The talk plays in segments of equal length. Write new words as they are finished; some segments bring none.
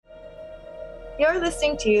You're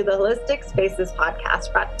listening to the Holistic Spaces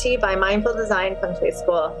podcast brought to you by Mindful Design Feng Shui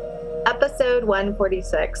School, episode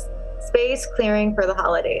 146, Space Clearing for the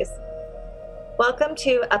Holidays. Welcome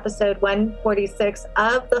to episode 146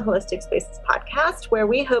 of the Holistic Spaces podcast, where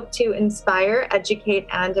we hope to inspire, educate,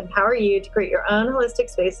 and empower you to create your own holistic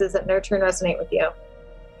spaces that nurture and resonate with you.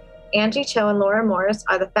 Angie Cho and Laura Morris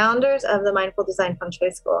are the founders of the Mindful Design Feng Shui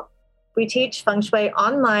School. We teach Feng Shui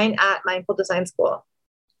online at Mindful Design School.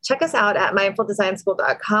 Check us out at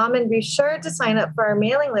mindfuldesignschool.com and be sure to sign up for our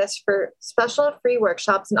mailing list for special free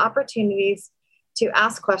workshops and opportunities to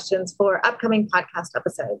ask questions for upcoming podcast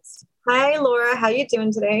episodes. Hi, Laura. How are you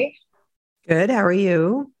doing today? Good. How are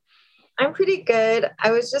you? I'm pretty good. I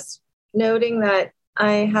was just noting that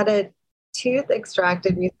I had a tooth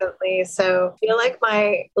extracted recently, so I feel like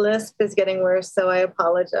my lisp is getting worse, so I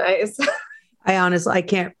apologize. I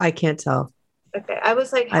can't tell. Okay. I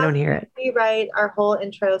was like, I don't hear it. We write our whole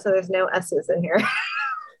intro so there's no S's in here.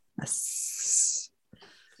 Yes.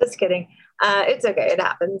 Just kidding. It's okay. It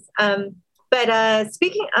happens. But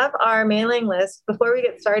speaking of our mailing list, before we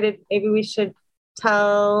get started, maybe we should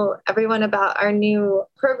tell everyone about our new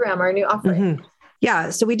program, our new offering. Mm-hmm. Yeah.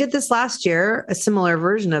 So we did this last year, a similar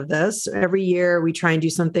version of this. Every year we try and do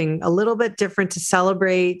something a little bit different to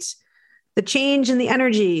celebrate the change in the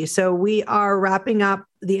energy. So we are wrapping up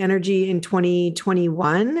the energy in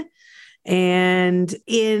 2021. And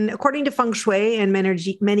according to Feng Shui and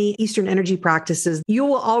many Eastern energy practices, you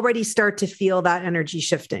will already start to feel that energy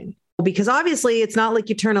shifting. Because obviously it's not like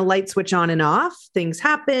you turn a light switch on and off. Things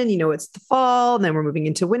happen, it's the fall, and then we're moving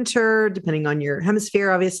into winter, depending on your hemisphere,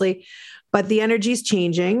 obviously. But the energy is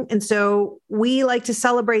changing. And so we like to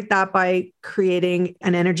celebrate that by creating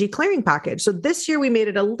an energy clearing package. So this year we made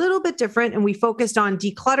it a little bit different and we focused on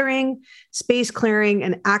decluttering, space clearing,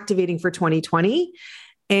 and activating for 2020.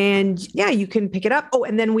 And yeah, you can pick it up. Oh,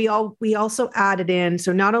 and then we also added in.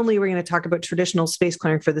 So not only are we going to talk about traditional space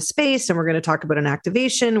clearing for the space, and we're going to talk about an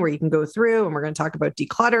activation where you can go through, and we're going to talk about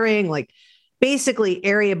decluttering, like basically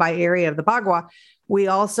area by area of the Bagua. We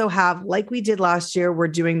also have, like we did last year, we're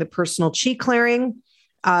doing the personal chi clearing,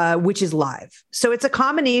 which is live. So it's a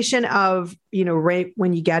combination of, right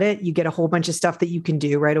when you get it, you get a whole bunch of stuff that you can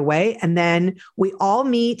do right away. And then we all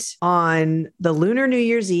meet on the Lunar New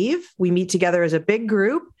Year's Eve. We meet together as a big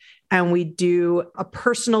group and we do a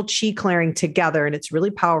personal chi clearing together. And it's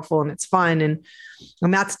really powerful and it's fun. And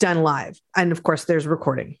that's done live. And of course, there's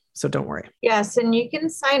recording. So don't worry. Yes. And you can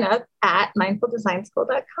sign up at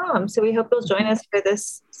mindfuldesignschool.com. So we hope you'll join us for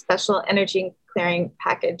this special energy clearing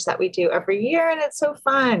package that we do every year. And it's so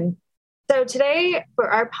fun. So today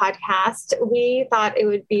for our podcast, we thought it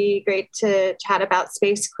would be great to chat about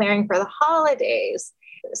space clearing for the holidays.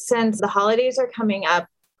 Since the holidays are coming up,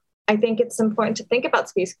 I think it's important to think about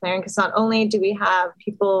space clearing because not only do we have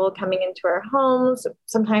people coming into our homes,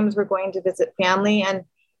 sometimes we're going to visit family and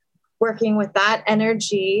working with that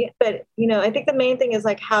energy. But, I think the main thing is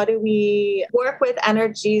like, how do we work with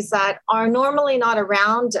energies that are normally not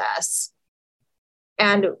around us?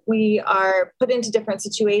 And we are put into different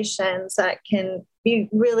situations that can be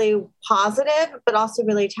really positive, but also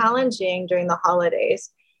really challenging during the holidays.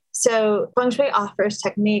 So Feng Shui offers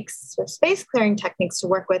techniques, space clearing techniques to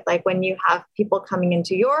work with, like when you have people coming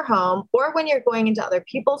into your home or when you're going into other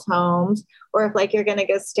people's homes, or if like you're going to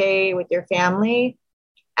go stay with your family.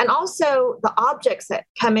 And also the objects that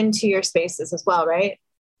come into your spaces as well, right?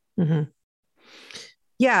 Mm-hmm.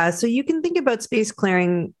 Yeah. So you can think about space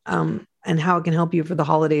clearing and how it can help you for the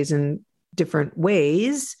holidays in different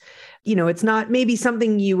ways. It's not maybe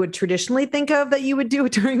something you would traditionally think of that you would do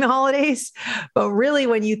during the holidays, but really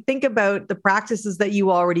when you think about the practices that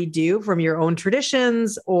you already do from your own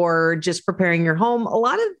traditions or just preparing your home, a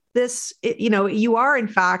lot of this, you are in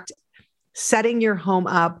fact setting your home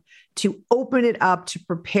up to open it up to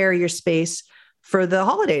prepare your space for the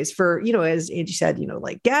holidays, for, as Angie said,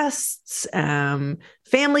 like guests,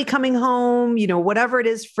 family coming home, whatever it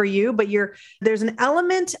is for you, but there's an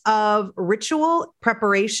element of ritual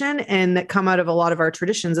preparation and that come out of a lot of our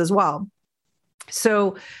traditions as well.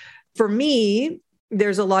 So for me,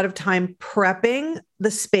 there's a lot of time prepping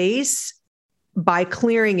the space by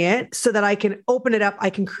clearing it so that I can open it up.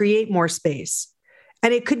 I can create more space.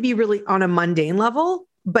 And it could be really on a mundane level.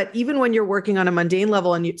 But even when you're working on a mundane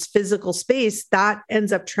level and it's physical space, that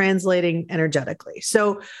ends up translating energetically.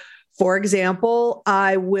 So for example,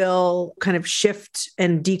 I will kind of shift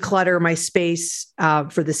and declutter my space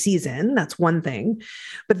for the season. That's one thing.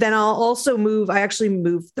 But then I'll also I actually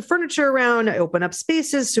move the furniture around. I open up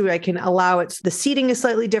spaces so I can allow the seating is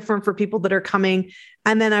slightly different for people that are coming.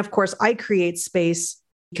 And then of course I create space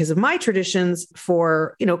because of my traditions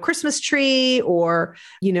for, Christmas tree or,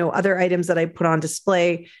 other items that I put on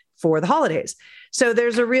display for the holidays. So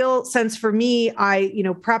there's a real sense for me,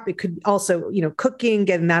 prep, it could also, cooking,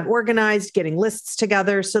 getting that organized, getting lists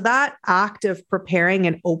together. So that act of preparing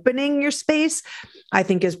and opening your space, I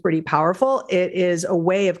think is pretty powerful. It is a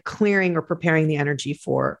way of clearing or preparing the energy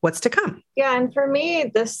for what's to come. Yeah. And for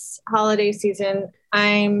me, this holiday season,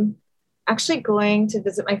 I'm actually going to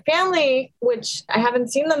visit my family, which I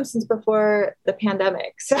haven't seen them since before the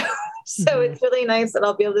pandemic. So it's really nice that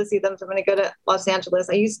I'll be able to see them. So I'm going to go to Los Angeles.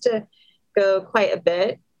 I used to go quite a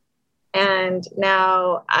bit, and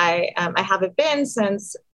now I haven't been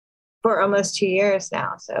since for almost 2 years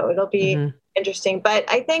now. So it'll be interesting. But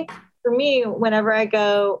I think for me, whenever I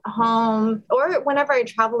go home or whenever I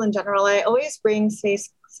travel in general, I always bring space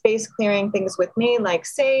clearing things with me, like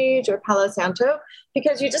sage or Palo Santo,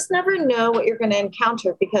 because you just never know what you're going to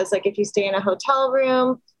encounter. Because like if you stay in a hotel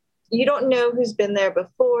room, you don't know who's been there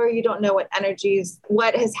before. You don't know what energies,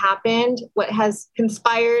 what has happened, what has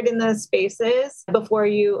conspired in those spaces before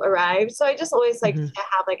you arrive. So I just always like to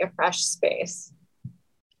have like a fresh space.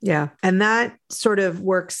 Yeah. And that sort of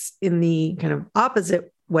works in the kind of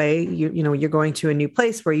opposite way. You're going to a new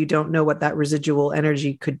place where you don't know what that residual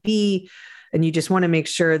energy could be. And you just want to make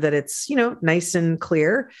sure that it's, nice and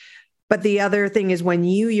clear. But the other thing is when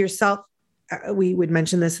you yourself, we would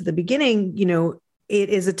mention this at the beginning, it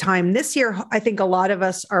is a time this year. I think a lot of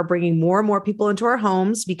us are bringing more and more people into our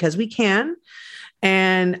homes because we can.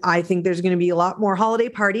 And I think there's going to be a lot more holiday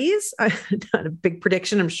parties. Not a big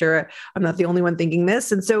prediction. I'm sure I'm not the only one thinking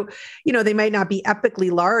this. And so, they might not be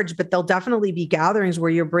epically large, but they'll definitely be gatherings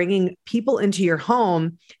where you're bringing people into your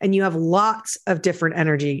home and you have lots of different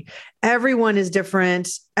energy. Everyone is different.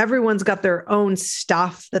 Everyone's got their own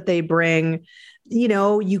stuff that they bring.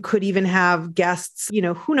 You could even have guests,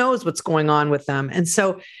 who knows what's going on with them. And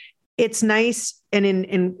so it's nice. And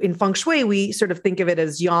in feng shui, we sort of think of it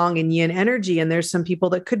as yang and yin energy. And there's some people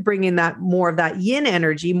that could bring in that more of that yin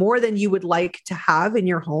energy, more than you would like to have in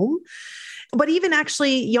your home. But even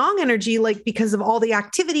actually yang energy, like because of all the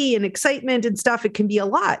activity and excitement and stuff, it can be a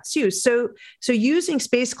lot too. So using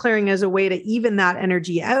space clearing as a way to even that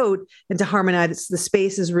energy out and to harmonize the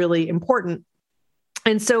space is really important.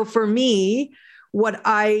 And so for me, we're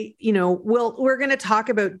going to talk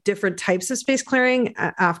about different types of space clearing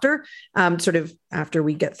after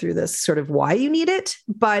we get through this sort of why you need it.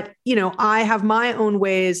 But, I have my own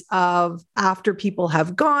ways of after people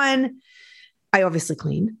have gone, I obviously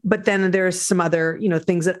clean, but then there's some other,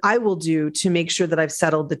 things that I will do to make sure that I've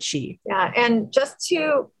settled the chi. Yeah. And just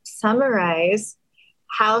to summarize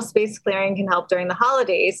how space clearing can help during the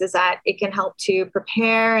holidays is that it can help to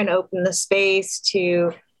prepare and open the space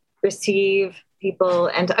to receive people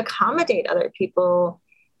and to accommodate other people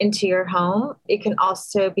into your home. It can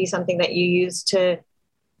also be something that you use to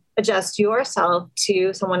adjust yourself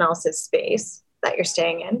to someone else's space that you're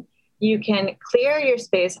staying in. You can clear your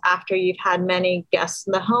space after you've had many guests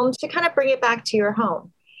in the home to kind of bring it back to your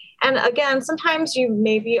home. And again, sometimes you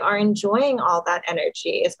maybe are enjoying all that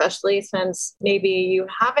energy, especially since maybe you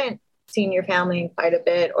haven't seen your family in quite a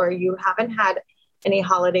bit, or you haven't had any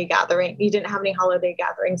holiday gathering. You didn't have any holiday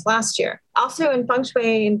gatherings last year. Also in feng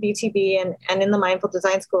shui and BTB and in the Mindful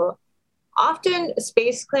Design School, often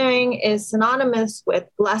space clearing is synonymous with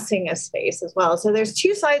blessing a space as well. So there's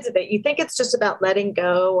two sides of it. You think it's just about letting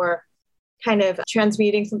go or kind of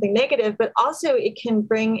transmuting something negative, but also it can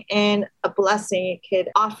bring in a blessing. It could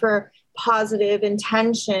offer positive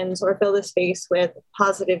intentions or fill the space with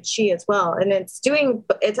positive chi as well. And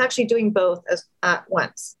it's actually doing both at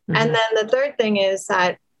once. And then the third thing is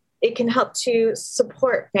that it can help to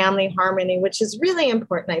support family harmony, which is really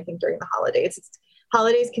important, I think, during the holidays.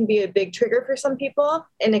 Holidays can be a big trigger for some people,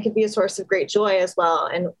 and it can be a source of great joy as well.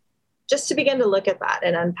 And just to begin to look at that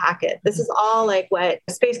and unpack it. This is all like what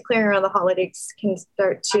space clearing around the holidays can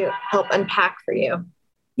start to help unpack for you.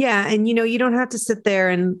 Yeah. And, you don't have to sit there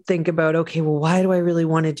and think about, okay, well, why do I really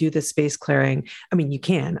want to do this space clearing? I mean, you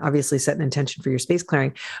can obviously set an intention for your space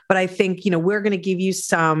clearing, but I think, we're going to give you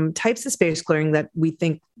some types of space clearing that we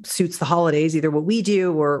think suits the holidays, either what we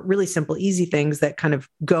do or really simple, easy things that kind of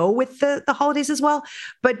go with the holidays as well.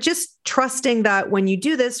 But just trusting that when you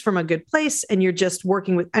do this from a good place and you're just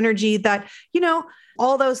working with energy that,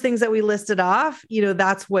 all those things that we listed off,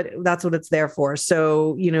 that's what it's there for.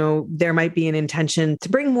 So, there might be an intention to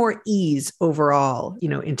bring more ease overall,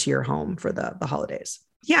 into your home for the holidays.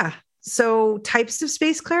 Yeah. So types of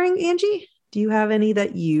space clearing, Angie, do you have any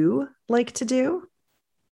that you like to do?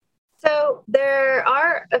 So there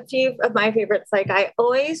are a few of my favorites. Like I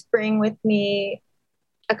always bring with me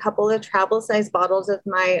a couple of travel size bottles of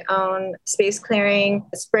my own space clearing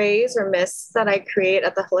sprays or mists that I create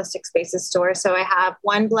at the Holistic Spaces store. So I have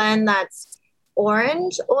one blend that's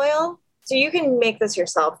orange oil. So you can make this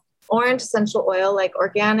yourself. Orange essential oil, like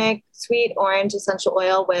organic sweet orange essential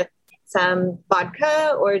oil with some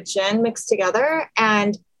vodka or gin mixed together,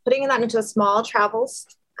 and putting that into a small travel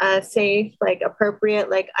safe, like appropriate,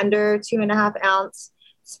 like under 2.5 ounce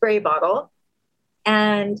spray bottle.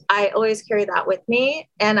 And I always carry that with me.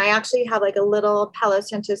 And I actually have like a little Palo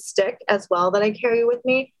Santo stick as well that I carry with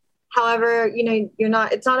me. However,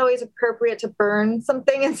 it's not always appropriate to burn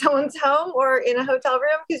something in someone's home or in a hotel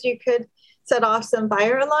room, because you could set off some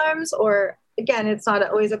fire alarms, or again, it's not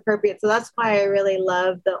always appropriate. So that's why I really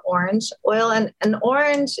love the orange oil. And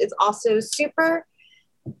orange is also super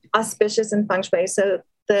auspicious in feng shui. So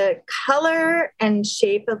the color and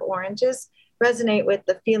shape of oranges resonate with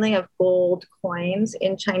the feeling of gold coins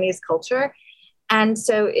in Chinese culture. And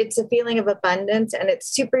so it's a feeling of abundance, and it's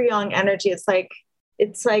super yang energy. It's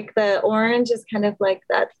like the orange is kind of like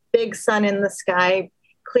that big sun in the sky,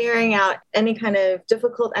 clearing out any kind of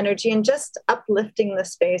difficult energy and just uplifting the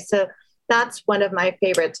space. So that's one of my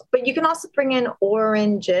favorites. But you can also bring in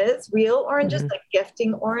oranges, real oranges, like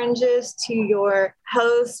gifting oranges to your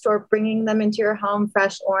host or bringing them into your home,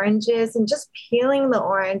 fresh oranges, and just peeling the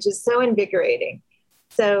orange is so invigorating.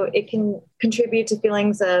 So it can contribute to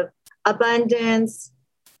feelings of abundance,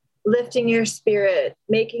 lifting your spirit,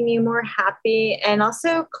 making you more happy, and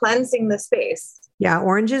also cleansing the space. Yeah,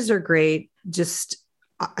 oranges are great.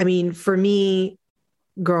 For me,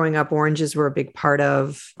 growing up, oranges were a big part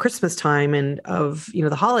of Christmas time and of,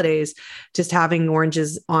 the holidays, just having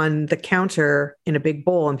oranges on the counter in a big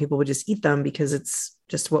bowl, and people would just eat them because it's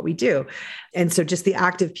just what we do. And so just the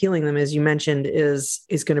act of peeling them, as you mentioned, is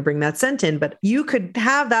going to bring that scent in. But you could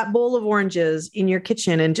have that bowl of oranges in your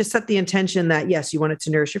kitchen and just set the intention that, yes, you want it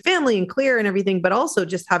to nourish your family and clear and everything, but also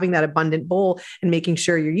just having that abundant bowl and making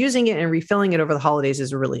sure you're using it and refilling it over the holidays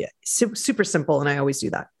is really super simple. And I always do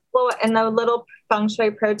that. Well, and the little feng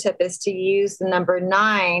shui pro tip is to use the number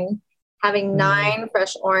 9, having 9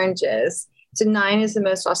 fresh oranges. So 9 is the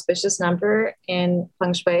most auspicious number in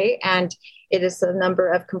feng shui, and it is the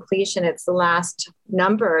number of completion. It's the last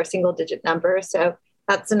number, a single digit number. So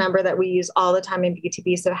that's the number that we use all the time in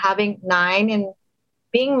BTB. So having 9 and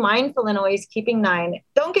being mindful and always keeping 9.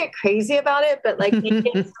 Don't get crazy about it, but like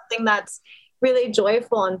making something that's really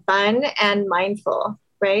joyful and fun and mindful,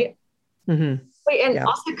 right? Mm-hmm. Wait, and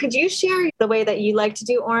also, could you share the way that you like to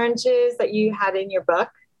do oranges that you had in your book?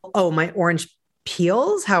 Oh, my orange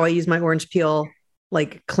peels, how I use my orange peel,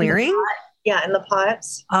 like clearing. In the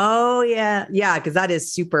pots. Oh, yeah. Yeah. Because that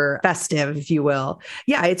is super festive, if you will.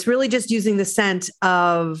 Yeah. It's really just using the scent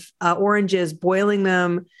of oranges, boiling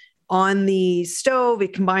them on the stove.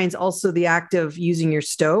 It combines also the act of using your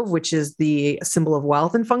stove, which is the symbol of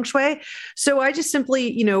wealth in feng shui. So I just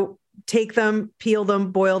simply, take them, peel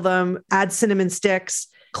them, boil them, add cinnamon sticks,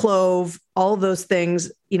 clove, all of those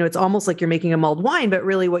things. It's almost like you're making a mulled wine, but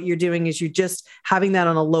really what you're doing is you're just having that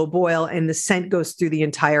on a low boil and the scent goes through the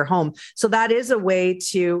entire home. So that is a way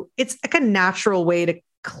it's like a natural way to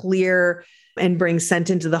clear and bring scent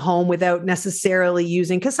into the home without necessarily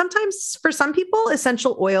using, because sometimes for some people,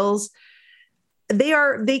 essential oils,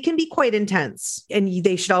 they can be quite intense, and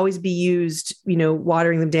they should always be used,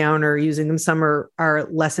 watering them down or using them. Some are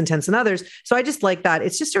less intense than others. So I just like that.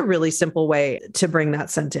 It's just a really simple way to bring that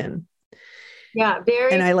scent in. Yeah.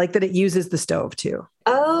 And I like that it uses the stove too.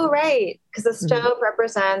 Oh, right. Because the stove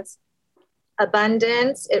represents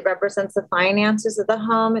abundance. It represents the finances of the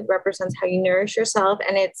home. It represents how you nourish yourself.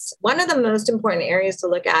 And it's one of the most important areas to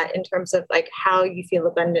look at in terms of like how you feel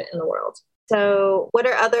abundant in the world. So what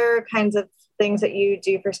are other kinds of things that you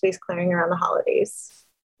do for space clearing around the holidays?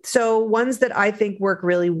 So ones that I think work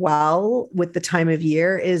really well with the time of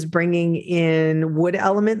year is bringing in wood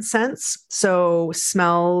element scents. So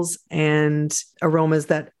smells and aromas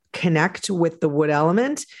that connect with the wood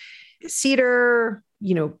element. Cedar,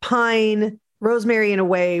 pine, rosemary in a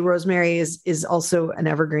way. Rosemary is also an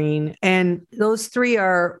evergreen. And those three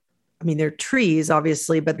they're trees,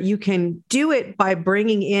 obviously, but you can do it by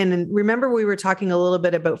bringing in, and remember we were talking a little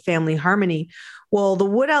bit about family harmony. Well, the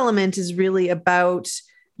wood element is really about,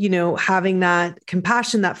 having that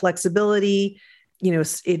compassion, that flexibility.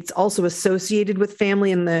 It's also associated with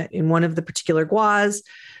family in one of the particular guas.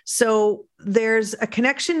 So there's a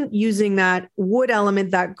connection using that wood element,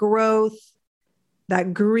 that growth,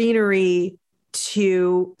 that greenery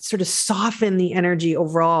to sort of soften the energy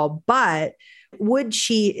overall. But wood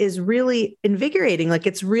qi is really invigorating. Like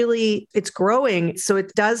it's growing. So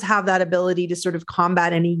it does have that ability to sort of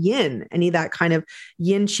combat any that kind of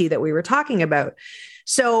yin qi that we were talking about.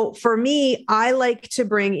 So for me, I like to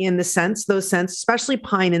bring in those scents, especially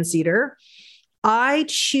pine and cedar. I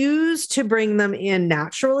choose to bring them in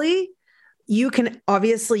naturally. You can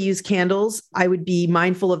obviously use candles. I would be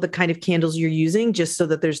mindful of the kind of candles you're using, just so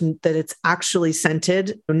that that it's actually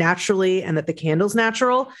scented naturally and that the candle's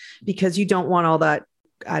natural, because you don't want all that,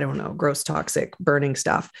 I don't know, gross, toxic burning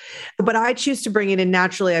stuff. But I choose to bring it in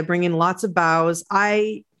naturally. I bring in lots of boughs.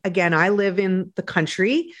 I live in the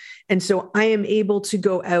country. And so I am able to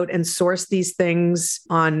go out and source these things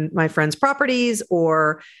on my friends' properties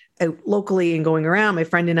or out locally and going around. My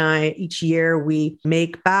friend and I, each year, we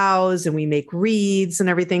make boughs and we make wreaths and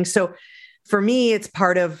everything. So for me, it's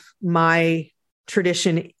part of my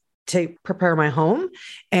tradition to prepare my home,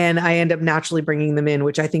 and I end up naturally bringing them in,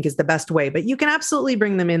 which I think is the best way. But you can absolutely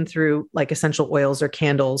bring them in through like essential oils or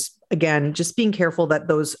candles. Again, just being careful that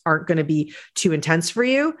those aren't going to be too intense for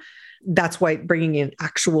you. That's why bringing in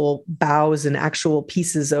actual boughs and actual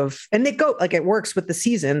pieces and it works with the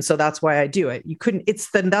season. So that's why I do it.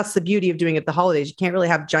 That's the beauty of doing it the holidays. You can't really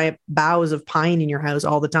have giant boughs of pine in your house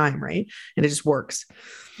all the time, right? And it just works.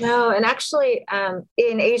 No, and actually,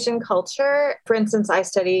 in Asian culture, for instance, I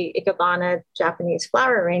study Ikebana, Japanese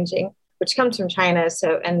flower arranging, which comes from China.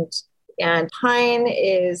 So, and pine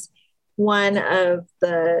is one of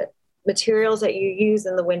the materials that you use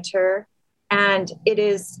in the winter, and it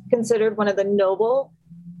is considered one of the noble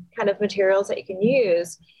kind of materials that you can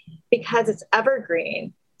use because it's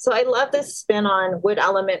evergreen. So I love this spin on wood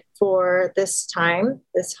element for this time,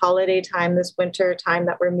 this holiday time, this winter time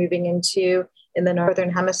that we're moving into in the Northern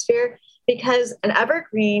Hemisphere, because an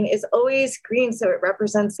evergreen is always green. So it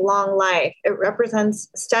represents long life. It represents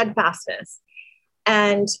steadfastness.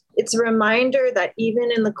 And it's a reminder that even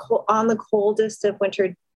on the coldest of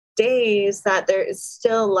winter days, that there is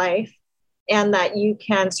still life and that you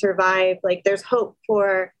can survive. Like there's hope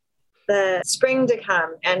for the spring to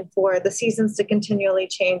come and for the seasons to continually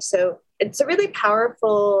change. So it's a really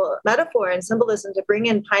powerful metaphor and symbolism to bring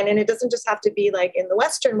in pine. And it doesn't just have to be like in the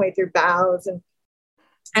Western way through boughs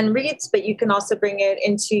and wreaths, but you can also bring it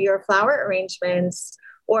into your flower arrangements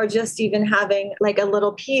or just even having like a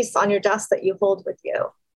little piece on your desk that you hold with you.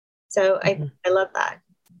 So I love that.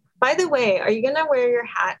 By the way, are you going to wear your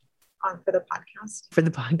hat on for the podcast? For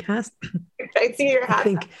the podcast? I see your hat. I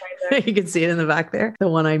think you can see it in the back there. The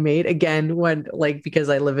one I made again, because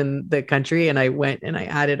I live in the country and I went and I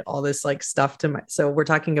added all this like stuff to so we're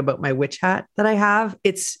talking about my witch hat that I have.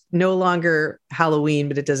 It's no longer Halloween,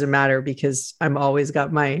 but it doesn't matter because I'm always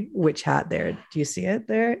got my witch hat there. Do you see it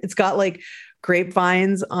there? It's got like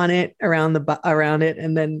grapevines on it around it,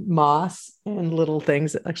 and then moss and little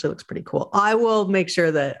things. It actually looks pretty cool. I will make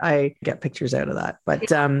sure that I get pictures out of that. But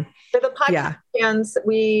for the podcast fans,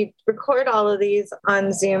 we record all of these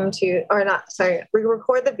on Zoom we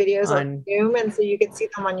record the videos on Zoom, and so you can see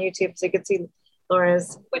them on YouTube. So you can see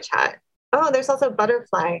Laura's witch hat. Oh, there's also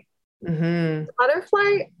butterfly. Mm-hmm. The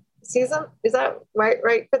butterfly season, is that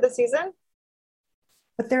right for the season?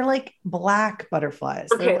 But they're like black butterflies.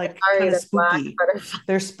 Okay, they're like kind of spooky.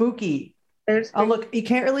 They're spooky. Oh, look, you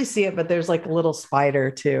can't really see it, but there's like a little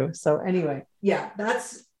spider too. So anyway, yeah,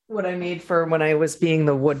 that's what I made for when I was being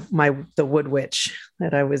the wood witch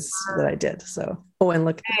that I did. So, and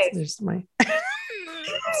look, there's my,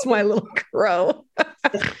 it's my little crow.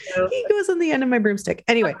 He goes on the end of my broomstick.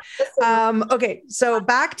 Anyway. Okay. So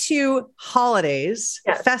back to holidays,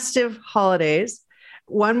 festive holidays.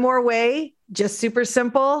 One more way, just super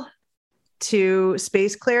simple to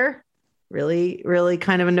space clear, really, really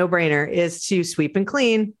kind of a no-brainer, is to sweep and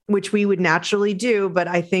clean, which we would naturally do. But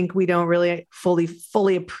I think we don't really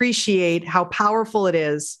fully appreciate how powerful it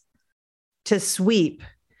is to sweep.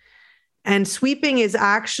 And sweeping is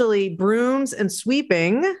actually, brooms and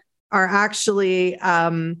sweeping are actually,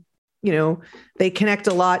 they connect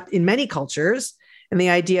a lot in many cultures. And the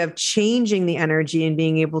idea of changing the energy and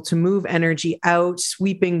being able to move energy out,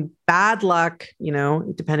 sweeping bad luck,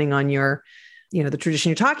 depending on your, the tradition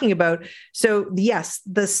you're talking about. So yes,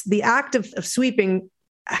 the act of sweeping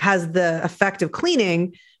has the effect of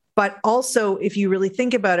cleaning, but also if you really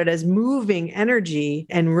think about it as moving energy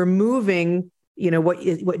and removing,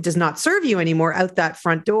 what does not serve you anymore out that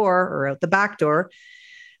front door or out the back door,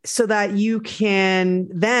 so that you can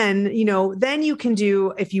then you can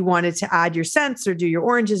do, if you wanted to add your scents or do your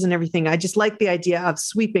oranges and everything. I just like the idea of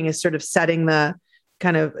sweeping as sort of setting the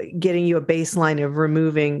kind of getting you a baseline of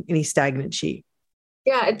removing any stagnant chi.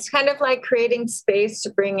 Yeah, it's kind of like creating space to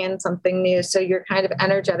bring in something new. So you're kind of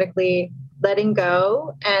energetically letting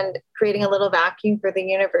go and creating a little vacuum for the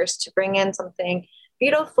universe to bring in something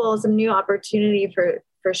beautiful, some new opportunity for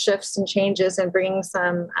shifts and changes and bringing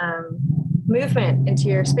some movement into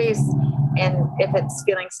your space. and if it's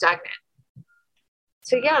feeling stagnant.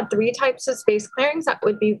 So yeah, 3 types of space clearings that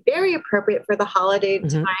would be very appropriate for the holiday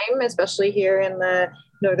time, especially here in the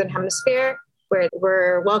Northern Hemisphere, where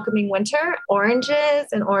we're welcoming winter. Oranges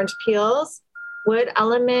and orange peels, wood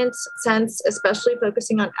element scents, especially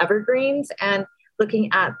focusing on evergreens and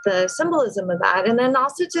looking at the symbolism of that. And then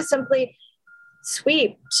also to simply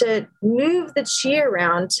sweep, to move the chi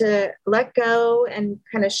around, to let go and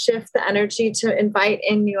kind of shift the energy to invite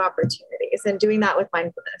in new opportunities, and doing that with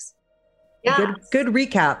mindfulness. Yeah. Good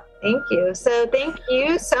recap. Thank you. So thank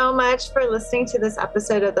you so much for listening to this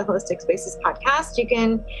episode of the Holistic Spaces podcast. You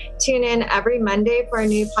can tune in every Monday for a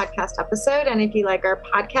new podcast episode. And if you like our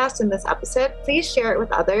podcast and this episode, please share it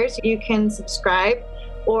with others. You can subscribe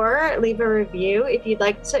or leave a review. If you'd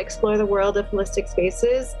like to explore the world of holistic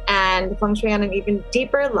spaces and feng shui on an even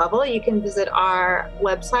deeper level, you can visit our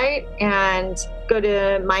website and go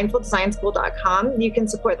to mindfuldesignschool.com. You can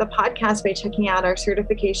support the podcast by checking out our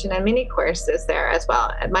certification and mini courses there as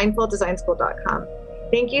well at mindfuldesignschool.com.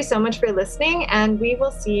 Thank you so much for listening, and we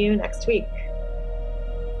will see you next week.